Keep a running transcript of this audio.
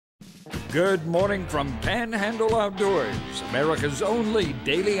Good morning from Panhandle Outdoors, America's only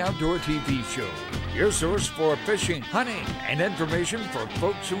daily outdoor TV show. Your source for fishing, hunting, and information for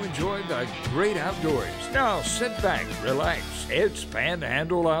folks who enjoy the great outdoors. Now sit back, relax. It's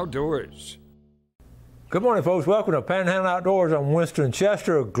Panhandle Outdoors. Good morning, folks. Welcome to Panhandle Outdoors. I'm Winston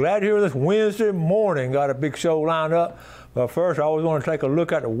Chester. Glad you're here this Wednesday morning. Got a big show lined up. But first, I always want to take a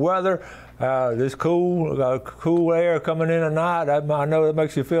look at the weather. This cool air coming in tonight. I know it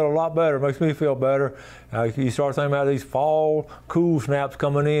makes you feel a lot better. It makes me feel better. You start thinking about these fall cool snaps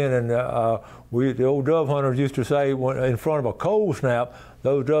coming in, and the old dove hunters used to say, in front of a cold snap,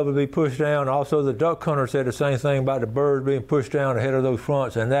 those doves would be pushed down. Also, the duck hunter said the same thing about the birds being pushed down ahead of those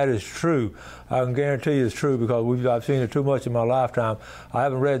fronts, and that is true. I can guarantee you it's true because I've seen it too much in my lifetime. I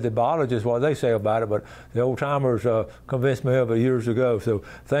haven't read the biologists what they say about it, but the old timers convinced me of it years ago. So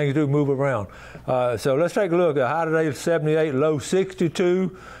things do move around. So let's take a look. The high today is 78, low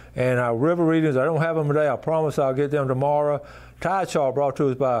 62, and our river readings, I don't have them today. I promise I'll get them tomorrow. Tide chart brought to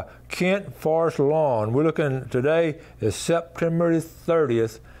us by Kent Forest Lawn. We're looking, today is September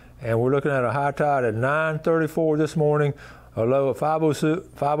 30th, and we're looking at a high tide at 9:34 this morning, a low of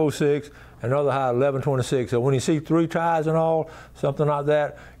 506, another high 11:26. So when you see three tides and all, something like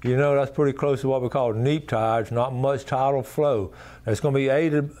that, you know that's pretty close to what we call neap tides, not much tidal flow. It's going to be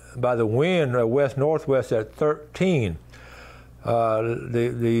aided by the wind west-northwest at 13.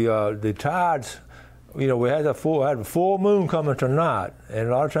 The tides, you know, we had a full moon coming tonight, and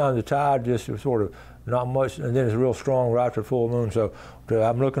a lot of times the tide just sort of not much, and then it's real strong right after full moon. So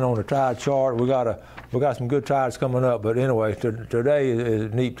I'm looking on the tide chart. We got some good tides coming up, but anyway, today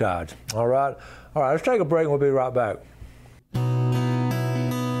is neap tides. All right, let's take a break and we'll be right back.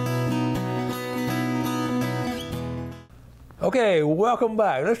 Okay, welcome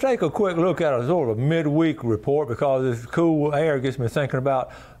back. Let's take a quick look at a sort of a midweek report because this cool air gets me thinking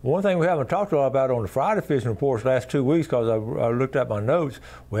about one thing we haven't talked a lot about on the Friday fishing reports the last 2 weeks because I looked at my notes.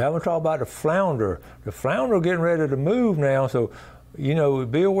 We haven't talked about the flounder. The flounder getting ready to move now, so you know,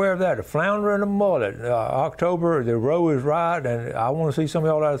 be aware of that. The flounder and the mullet. October, the row is right, and I want to see some of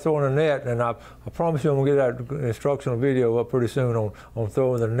y'all out throwing a net, and I promise you I'm going to get that instructional video up pretty soon on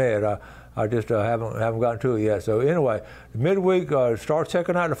throwing the net. I just haven't gotten to it yet. So anyway, midweek, start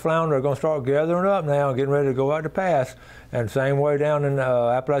checking out the flounder. They're going to start gathering up now and getting ready to go out to pass. And same way down in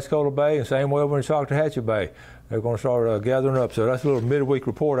Apalachicola Bay and same way over in Saltahatchee Bay. They're going to start gathering up. So that's a little midweek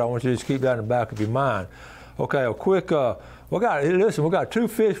report. I want you to just keep that in the back of your mind. Okay, a quick, we got 2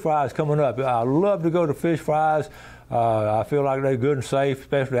 fish fries coming up. I love to go to fish fries. I feel like they're good and safe,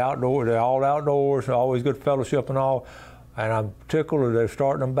 especially outdoors. They're all outdoors, always good fellowship and all. And I'm tickled that they're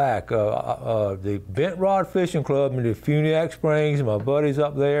starting them back. The Bent Rod Fishing Club in the Funiac Springs, my buddies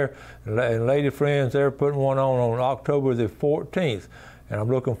up there and lady friends, they're putting one on October the 14th. And I'm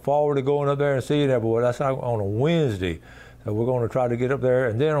looking forward to going up there and seeing everyone. That's on a Wednesday. So we're going to try to get up there.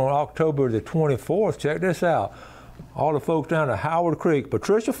 And then on October the 24th, check this out. All the folks down at Howard Creek,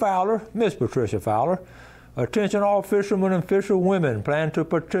 Miss Patricia Fowler, attention all fishermen and fisherwomen plan to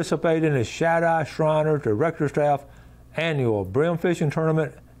participate in the Shad-Eye Shriners Director Staff Annual Brim Fishing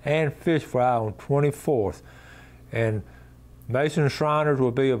Tournament and Fish Fry on 24th. And Mason Shriners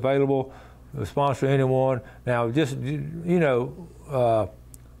will be available to sponsor anyone. Now, just, you know,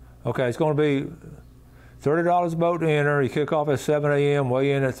 okay, it's going to be $30 a boat to enter. You kick off at 7 a.m.,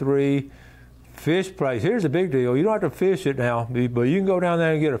 weigh in at 3. Fish plates. Here's the big deal. You don't have to fish it now, but you can go down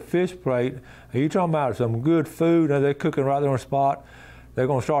there and get a fish plate. You're talking about some good food. Now, they're cooking right there on the spot. They're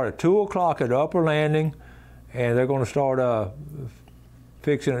going to start at 2 o'clock at the upper landing, and they're going to start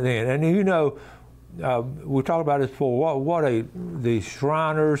fixing it in. And you know, we talked about this before. The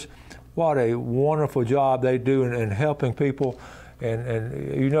Shriners, what a wonderful job they do in helping people.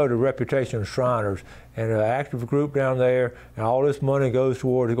 And you know the reputation of Shriners and an active group down there, and all this money goes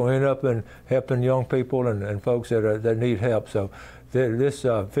towards, it's going to end up in helping young people and folks that need help. So this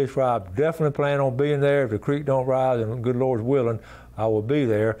fish fry, I definitely plan on being there. If the creek don't rise, and good Lord's willing, I will be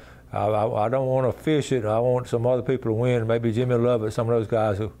there. I don't want to fish it. I want some other people to win. Maybe Jimmy Lovett, some of those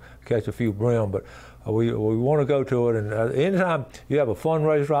guys who catch a few brim. But we want to go to it. And anytime you have a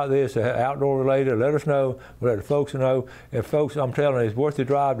fundraiser like this, outdoor related, let us know. We'll let the folks know. And folks, I'm telling you, it's worth the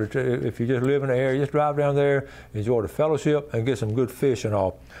drive. If you just live in the area, just drive down there, enjoy the fellowship, and get some good fish and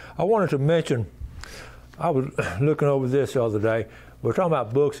all. I wanted to mention, I was looking over this the other day. We're talking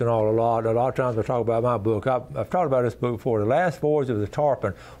about books and all a lot. A lot of times I talk about my book. I've talked about this book before, The Last Voyage of the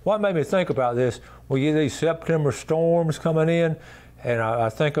Tarpon. What made me think about this, we get these September storms coming in, and I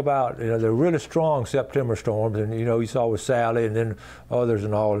think about, you know, they're really strong September storms, and you know, you saw with Sally and then others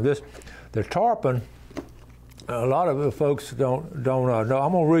and all of this. The tarpon A lot of folks don't know. I'm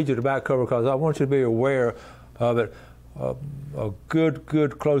going to read you the back cover because I want you to be aware of it. A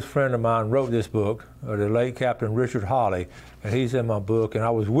good close friend of mine wrote this book, the late Captain Richard Holly, and he's in my book. And I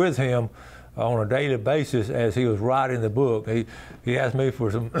was with him on a daily basis as he was writing the book. He asked me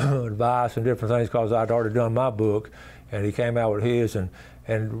for some advice and different things because I'd already done my book, and he came out with his. And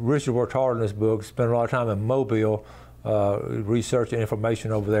Richard worked hard on this book, spent a lot of time in Mobile researching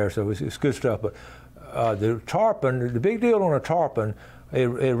information over there, so it's good stuff. But the tarpon, the big deal on a tarpon, it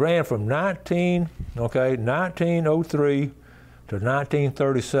ran from 1903 to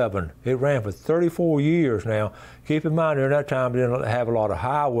 1937. It ran for 34 years now. Keep in mind, during that time, we didn't have a lot of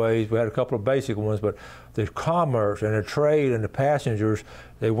highways. We had a couple of basic ones, but the commerce and the trade and the passengers,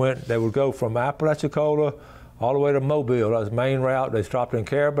 they would go from Apalachicola all the way to Mobile. That was the main route. They stopped in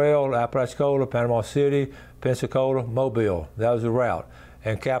Carabel, Apalachicola, Panama City, Pensacola, Mobile. That was the route.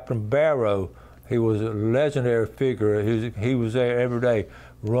 And Captain Barrow, he was a legendary figure. He was there every day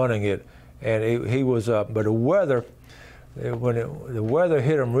running it. And he was, but the weather, the weather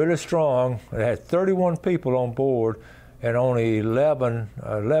hit him really strong. It had 31 people on board, and only 11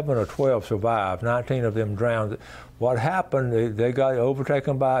 or 12 survived. 19 of them drowned. What happened, they got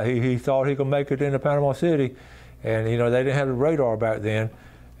overtaken by, he thought he could make it into Panama City, and they didn't have the radar back then.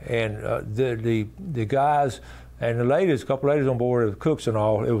 And the guys and the ladies, a couple ladies on board, the cooks and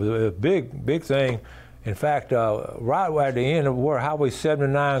all, it was a big thing. In fact, right at the end of where Highway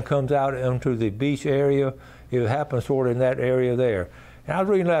 79 comes out into the beach area, it happened sort of in that area there. And I was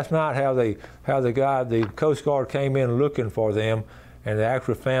reading last night how the Coast Guard came in looking for them, and they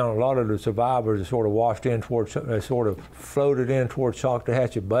actually found a lot of the survivors sort of washed in towards, sort of floated in towards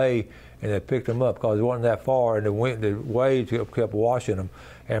Chalkatahatchee Bay, and they picked them up because it wasn't that far, and the waves kept washing them.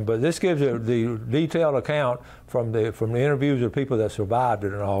 But this gives the detailed account from the interviews of people that survived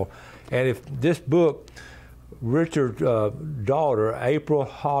it and all. And if this book, Richard's daughter, April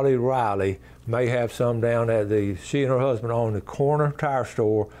Holly Riley, may have some down at she and her husband own the corner tire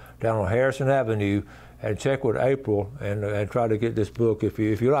store down on Harrison Avenue, and check with April and try to get this book if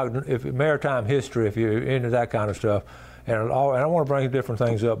you like maritime history, if you're into that kind of stuff. And I want to bring different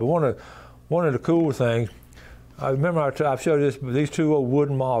things up, but one of the cool things, I remember I've showed these two old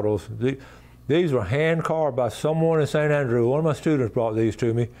wooden models. These were hand carved by someone in St. Andrew. One of my students brought these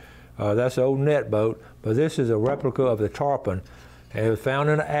to me. That's an old net boat, but this is a replica of the tarpon. And it was found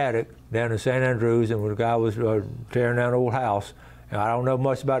in an attic down in St. Andrews, and the guy was tearing down an old house. And I don't know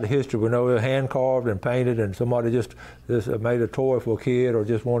much about the history. We know it was hand carved and painted, and somebody just made a toy for a kid or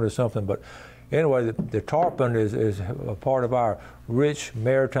just wanted something. But anyway, the tarpon is a part of our rich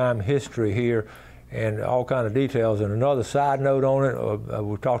maritime history here, and all kind of details. And another side note on it,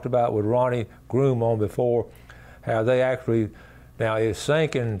 we talked about with Ronnie Groom on before, how they actually, now it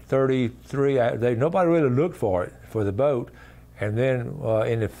sank in 33, nobody really looked for it, for the boat. And then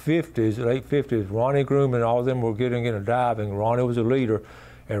in the 50s, late 50s, Ronnie Groom and all of them were getting into diving. Ronnie was a leader,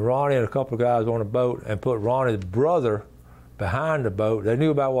 and Ronnie and a couple of guys on a boat and put Ronnie's brother behind the boat. They knew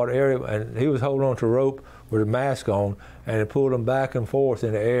about what area, and he was holding on to a rope with a mask on, and they pulled him back and forth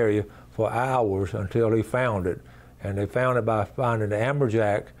in the area for hours until he found it. And they found it by finding the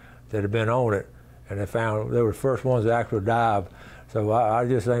amberjack that had been on it, and they were the first ones to actually dive. So I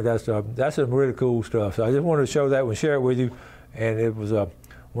just think that's some really cool stuff. So I just wanted to show that and share it with you. And it was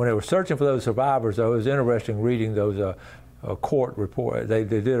when they were searching for those survivors, though, it was interesting reading those court report. They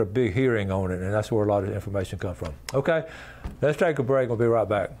did a big hearing on it, and that's where a lot of information comes from. Okay, let's take a break. We'll be right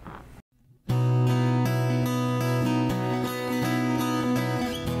back.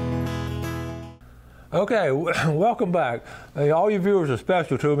 Okay, welcome back. All you viewers are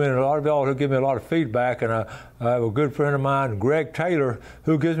special to me, and a lot of y'all who give me a lot of feedback, and I have a good friend of mine, Greg Taylor,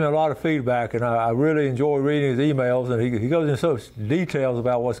 who gives me a lot of feedback, and I really enjoy reading his emails, and he goes into such details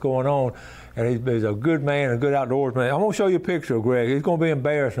about what's going on, and he's a good man, a good outdoorsman. I'm going to show you a picture of Greg. He's going to be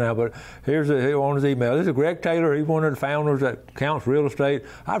embarrassed now, but here's on his email. This is Greg Taylor. He's one of the founders at Counts Real Estate.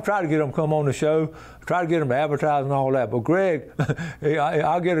 I've tried to get him to come on the show, try to get him to advertise and all that, but Greg,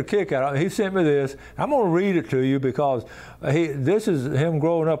 I'll get a kick out of it. He sent me this. I'm going to read it to you because this is him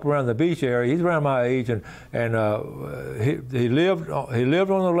growing up around the beach area. He's around my age, and he lived on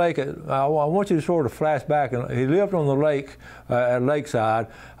the lake. I want you to sort of flash back. He lived on the lake at Lakeside.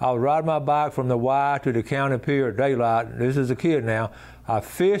 I would ride my bike from the Y to the county pier at daylight. This is a kid now. I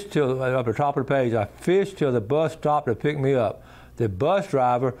fished till up the top of the page. I fished till the bus stopped to pick me up. The bus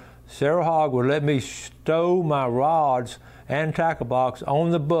driver, Sarah Hogg, would let me stow my rods and tackle box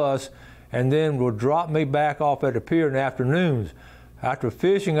on the bus, and then would drop me back off at the pier in the afternoons. After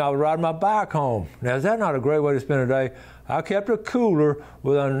fishing, I would ride my bike home. Now, is that not a great way to spend a day? I kept a cooler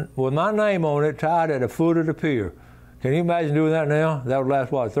with my name on it tied at the foot of the pier. Can you imagine doing that now? That would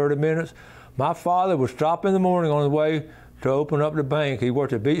last, what, 30 minutes? My father would stop in the morning on his way to open up the bank. He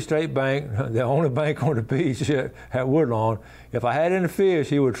worked at Beach State Bank, the only bank on the beach at Woodlawn. If I had any fish,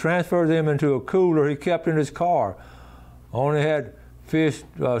 he would transfer them into a cooler he kept in his car. I only had fish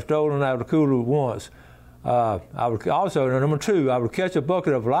stolen out of the cooler once. I would also, number 2, I would catch a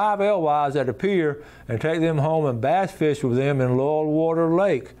bucket of live alewives at the pier and take them home and bass fish with them in Loyal Water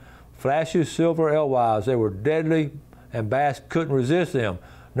Lake. Flashy silver alewives. They were deadly and bass couldn't resist them.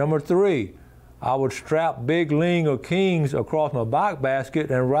 Number 3, I would strap big ling or kings across my bike basket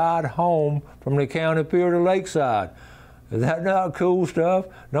and ride home from the county pier to Lakeside. Is that not cool stuff?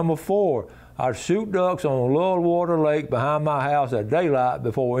 Number 4, I'd shoot ducks on Loyal Water Lake behind my house at daylight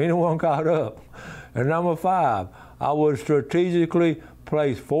before anyone got up. And number 5, I would strategically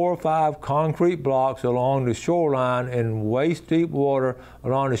place 4 or 5 concrete blocks along the shoreline in waist-deep water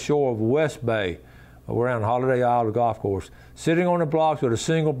along the shore of West Bay, around Holiday Isle, the golf course, sitting on the blocks with a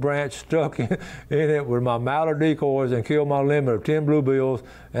single branch stuck in it with my mallard decoys and kill my limit of 10 bluebills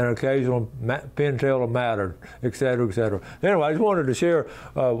and an occasional pintail of mallard, et cetera, et cetera. Anyway, I just wanted to share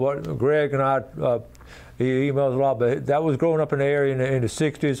what Greg and I, he emails a lot, but that was growing up in the area in the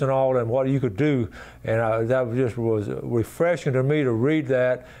 60s and all, and what you could do, and that just was refreshing to me to read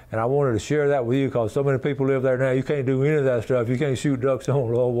that, and I wanted to share that with you because so many people live there now. You can't do any of that stuff. You can't shoot ducks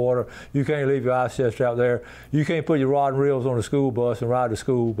on low water. You can't leave your ice chest out there. You can't put your rod and reels on the school bus and ride to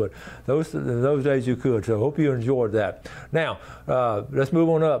school, but those days you could, so I hope you enjoyed that. Now, let's move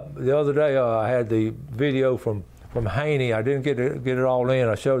on up. The other day I had the video from Haney. I didn't get it all in.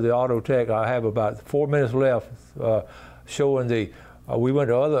 I showed the auto tech. I have about 4 minutes left showing the, we went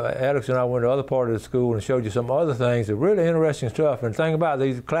to Alex and I went to other part of the school and showed you some other things. They're really interesting stuff. And the thing about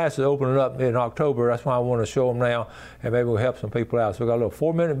these classes opening up in October, that's why I want to show them now, and maybe we'll help some people out. So we got a little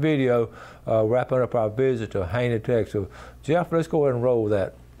 4-minute video wrapping up our visit to Haney Tech. So Jeff, let's go ahead and roll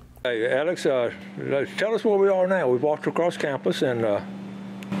that. Hey, Alex, tell us where we are now. We've walked across campus and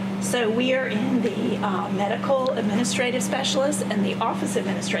so we are in the medical administrative specialist and the office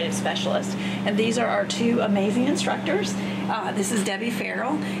administrative specialist, and these are our 2 amazing instructors. This is Debbie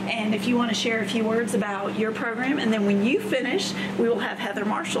Farrell, and if you want to share a few words about your program, and then when you finish, we will have Heather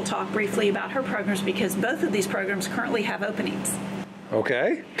Marshall talk briefly about her programs because both of these programs currently have openings.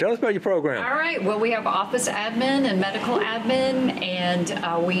 Okay, tell us about your program. All right, well, we have office admin and medical admin,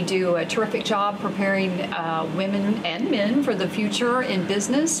 and we do a terrific job preparing women and men for the future in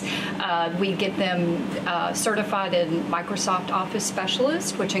business. We get them certified in Microsoft Office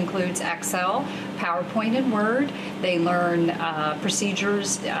Specialist, which includes Excel, PowerPoint, and Word. They learn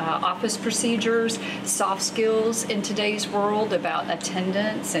procedures, office procedures, soft skills in today's world about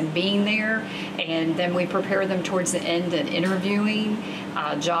attendance and being there, and then we prepare them towards the end in interviewing,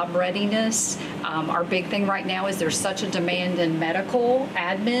 job readiness. Our big thing right now is there's such a demand in medical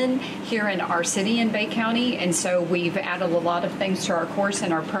admin here in our city in Bay County, and so we've added a lot of things to our course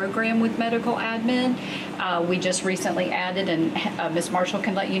and our program with medical admin. We just recently added, and Ms. Marshall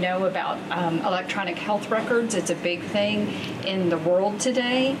can let you know about electronic health records. It's a big thing in the world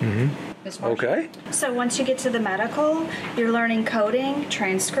today. Mm-hmm. Okay. So once you get to the medical, you're learning coding,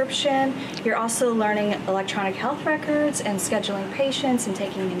 transcription. You're also learning electronic health records and scheduling patients and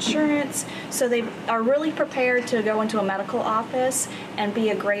taking insurance. So they are really prepared to go into a medical office and be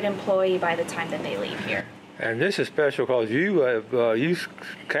a great employee by the time that they leave here. And this is special because you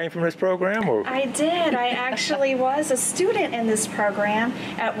came from this program, or? I did. I actually was a student in this program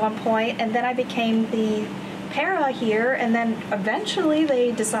at one point, and then I became the para here, and then eventually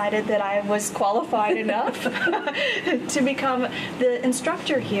they decided that I was qualified enough to become the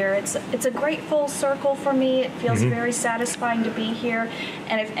instructor here. It's a great full circle for me. It feels very satisfying to be here,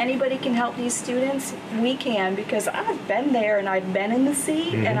 and if anybody can help these students, we can, because I've been there and I've been in the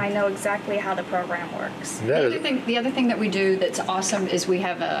seat and I know exactly how the program works. The other thing that we do that's awesome is we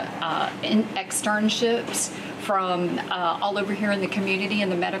have externships from all over here in the community in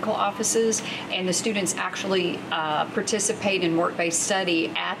the medical offices, and the students actually participate in work-based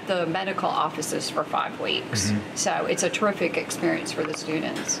study at the medical offices for 5 weeks. So it's a terrific experience for the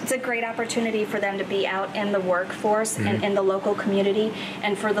students. It's a great opportunity for them to be out in the workforce and in the local community,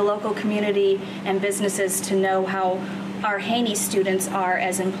 and for the local community and businesses to know how our Haney students are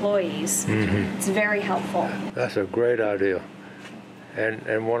as employees. It's very helpful. That's a great idea. And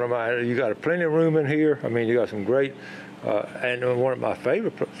you got plenty of room in here. I mean, you got some great And one of my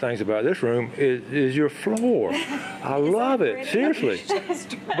favorite things about this room is your floor. I love it, seriously.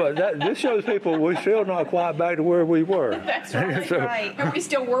 But this shows people we're still not quite back to where we were. That's right. So, Right. And we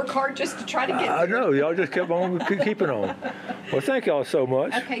still work hard just to try to get I there. know, y'all just kept on keeping on. Well, thank y'all so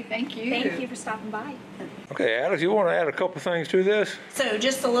much. Okay, thank you. Thank you for stopping by. Okay, Alex, you want to add a couple things to this? So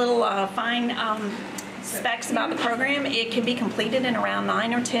just a little fine specs about the program. It can be completed in around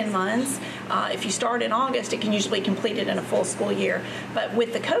 9 or 10 months. If you start in August, it can usually be completed in a full school year. But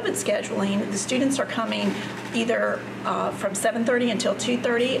with the COVID scheduling, the students are coming either from 7:30 until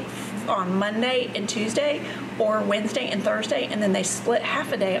 2:30 on Monday and Tuesday, or Wednesday and Thursday, and then they split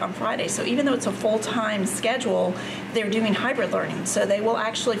half a day on Friday. So even though it's a full-time schedule, they're doing hybrid learning. So they will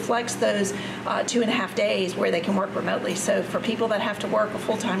actually flex those 2.5 days where they can work remotely. So for people that have to work a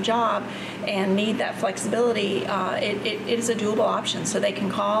full-time job and need that flexibility, it is a doable option. So they can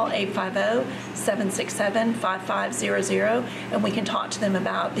call 850-767-5500, and we can talk to them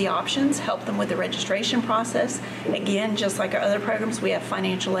about the options, help them with the registration process. Again, just like our other programs, we have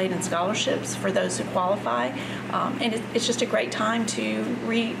financial aid and scholarships for those who qualify. And it's just a great time to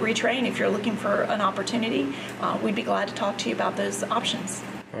retrain if you're looking for an opportunity. We'd be glad to talk to you about those options.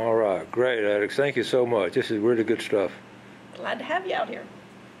 All right, great, Alex. Thank you so much. This is really good stuff. Glad to have you out here.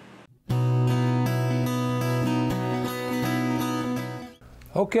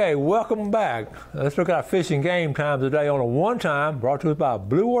 Okay, welcome back. Let's look at our fishing game time today on a one-time, brought to us by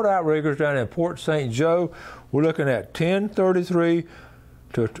Blue Water Outriggers down in Port St. Joe. We're looking at 10:53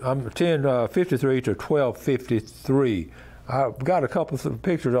 to 10:53 to 12:53. I've got a couple of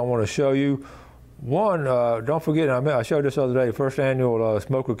pictures I want to show you. One, don't forget, I showed this the other day, the first annual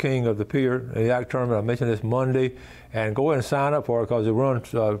Smoker King of the Pier, the Yak Tournament. I mentioned this Monday, and go ahead and sign up for it because it runs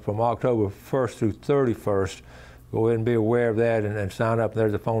from October 1st through 31st. Go ahead and be aware of that and sign up.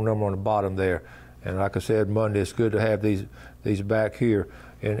 There's a phone number on the bottom there. And like I said, Monday, it's good to have these back here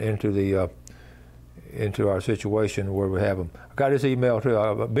into our situation where we have them. I got this email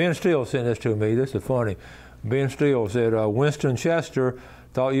too. Ben Steele sent this to me. This is funny. Ben Steele said, Winston Chester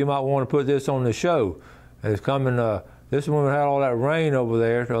thought you might want to put this on the show. And it's coming, this woman had all that rain over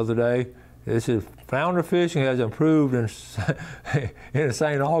there the other day. This is flounder fishing has improved in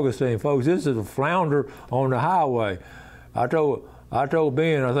St. Augustine, folks. This is a flounder on the highway. I told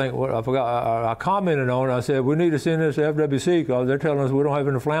Ben, I think, I forgot, I commented on it. I said, we need to send this to FWC because they're telling us we don't have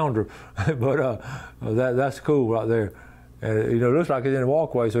any flounder. But that's cool right there. And it looks like it's in the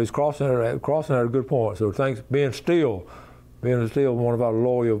walkway, so he's crossing at a good point. So thanks, Ben Steele. Ben Steele, one of our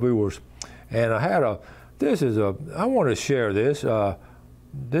loyal viewers. And I want to share this.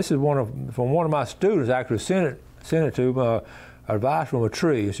 This is from one of my students. Actually sent it to advice from a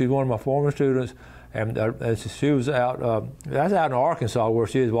tree. She's one of my former students, and she was out. That's out in Arkansas where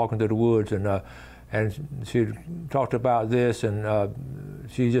she is walking through the woods, and she talked about this, and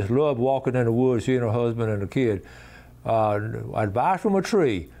she just loved walking in the woods. She and her husband and the kid. Advice from a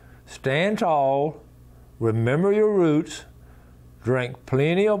tree: stand tall, remember your roots, drink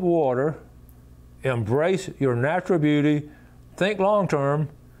plenty of water, embrace your natural beauty. Think long term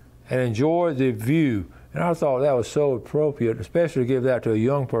and enjoy the view. And I thought that was so appropriate, especially to give that to a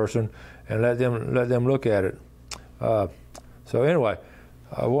young person and let them look at it. So anyway,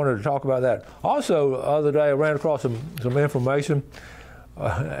 I wanted to talk about that. Also, the other day I ran across some information.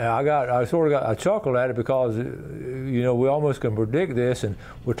 I chuckled at it because we almost can predict this, and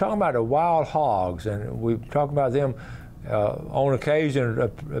we're talking about the wild hogs, and we talk about them on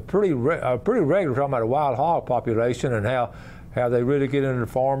occasion, pretty regular, talking about the wild hog population and how they really get into the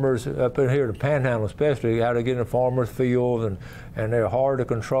farmers up in here, the Panhandle especially, how they get in the farmers' fields and they're hard to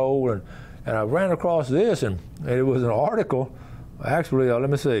control. And I ran across this, and it was an article. Actually, let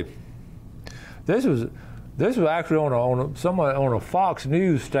me see. This was actually on a Fox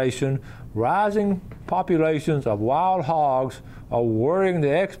News station. Rising populations of wild hogs are worrying the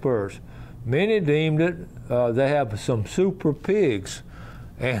experts. Many deemed it they have some super pigs.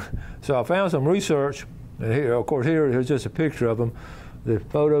 And so I found some research. And here, of course, here's just a picture of them. The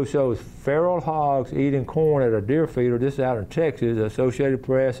photo shows feral hogs eating corn at a deer feeder. This is out in Texas, Associated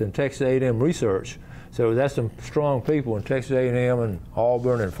Press and Texas A&M Research. So that's some strong people in Texas A&M and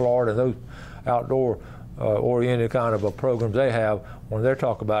Auburn and Florida, and those outdoor oriented kind of programs they have when they're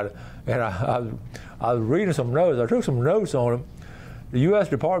talking about it. And I was reading some notes. I took some notes on them. The U.S.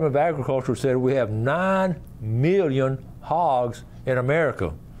 Department of Agriculture said we have 9 million hogs in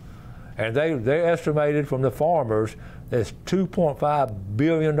America. And they estimated from the farmers there's $2.5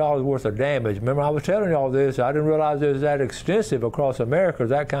 billion worth of damage. Remember, I was telling you all this. I didn't realize it was that extensive across America,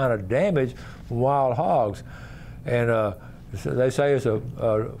 that kind of damage from wild hogs. And so they say it's a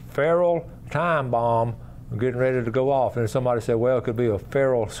feral time bomb getting ready to go off. And somebody said, well, it could be a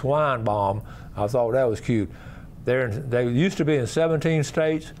feral swine bomb. I thought that was cute. They used to be in 17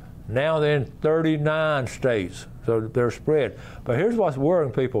 states. Now they're in 39 states. So they're spread. But here's what's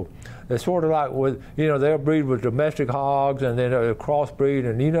worrying people. It's sort of like with, they'll breed with domestic hogs and then they'll crossbreed.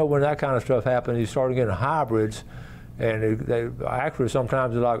 And when that kind of stuff happens, you start getting hybrids. And they actually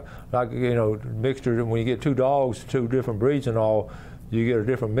sometimes it's like mixture. When you get two dogs, two different breeds and all, you get a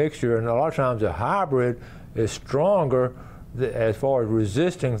different mixture. And a lot of times a hybrid is stronger as far as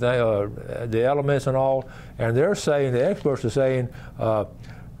resisting the elements and all. And they're saying, the experts are saying,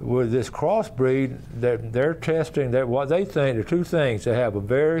 with this crossbreed, they're testing that what they think are two things. They have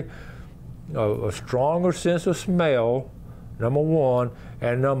a stronger sense of smell, number one,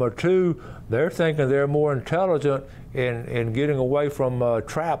 and number two, they're thinking they're more intelligent in getting away from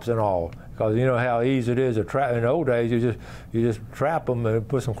traps and all. Because you know how easy it is to trap. In the old days, you just trap them and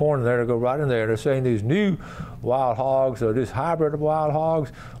put some corn in there to go right in there. They're saying these new wild hogs, or this hybrid of wild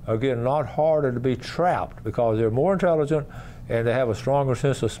hogs, are getting a lot harder to be trapped because they're more intelligent and they have a stronger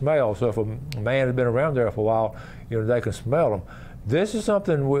sense of smell. So if a man has been around there for a while, they can smell them. This is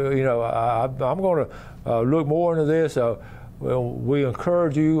something I'm going to look more into this. We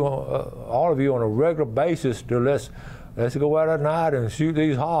encourage you, all of you, on a regular basis to let's go out at night and shoot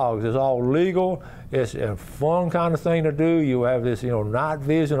these hogs. It's all legal. It's a fun kind of thing to do. You have this, night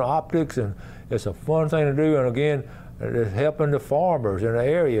vision optics, and it's a fun thing to do. And again, it's helping the farmers in the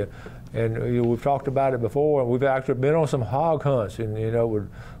area. And we've talked about it before. And we've actually been on some hog hunts, and with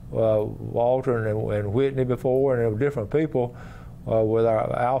Walter and Whitney before, and different people with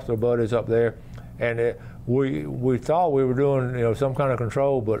our Alpha buddies up there. And we thought we were doing some kind of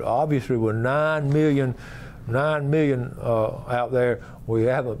control, but obviously with 9 million out there, we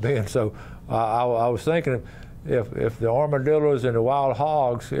haven't been. So I was thinking if the armadillos and the wild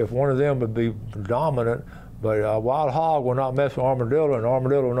hogs, if one of them would be dominant, but a wild hog will not mess with armadillo, and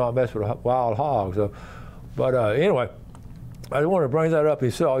armadillo will not mess with a wild hog. So, but anyway, I just wanted to bring that up.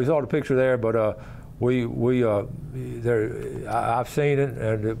 You saw the picture there, but I've seen it,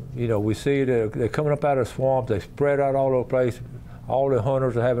 and we see it. They're coming up out of the swamp. They spread out all over the place. All the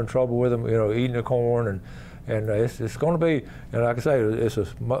hunters are having trouble with them, eating the corn, and it's going to be, and like I say, it's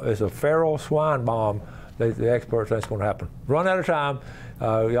a feral swine bomb. The experts think it's going to happen. Run out of time.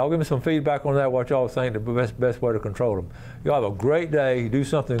 Y'all give me some feedback on that, what y'all think the best way to control them. Y'all have a great day. Do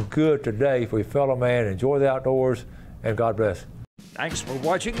something good today for your fellow man. Enjoy the outdoors, and God bless. Thanks for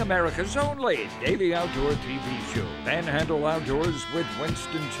watching America's only daily outdoor TV show, Panhandle Outdoors with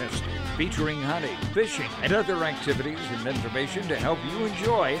Winston Chester, featuring hunting, fishing, and other activities and information to help you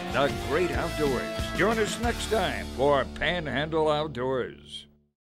enjoy the great outdoors. Join us next time for Panhandle Outdoors.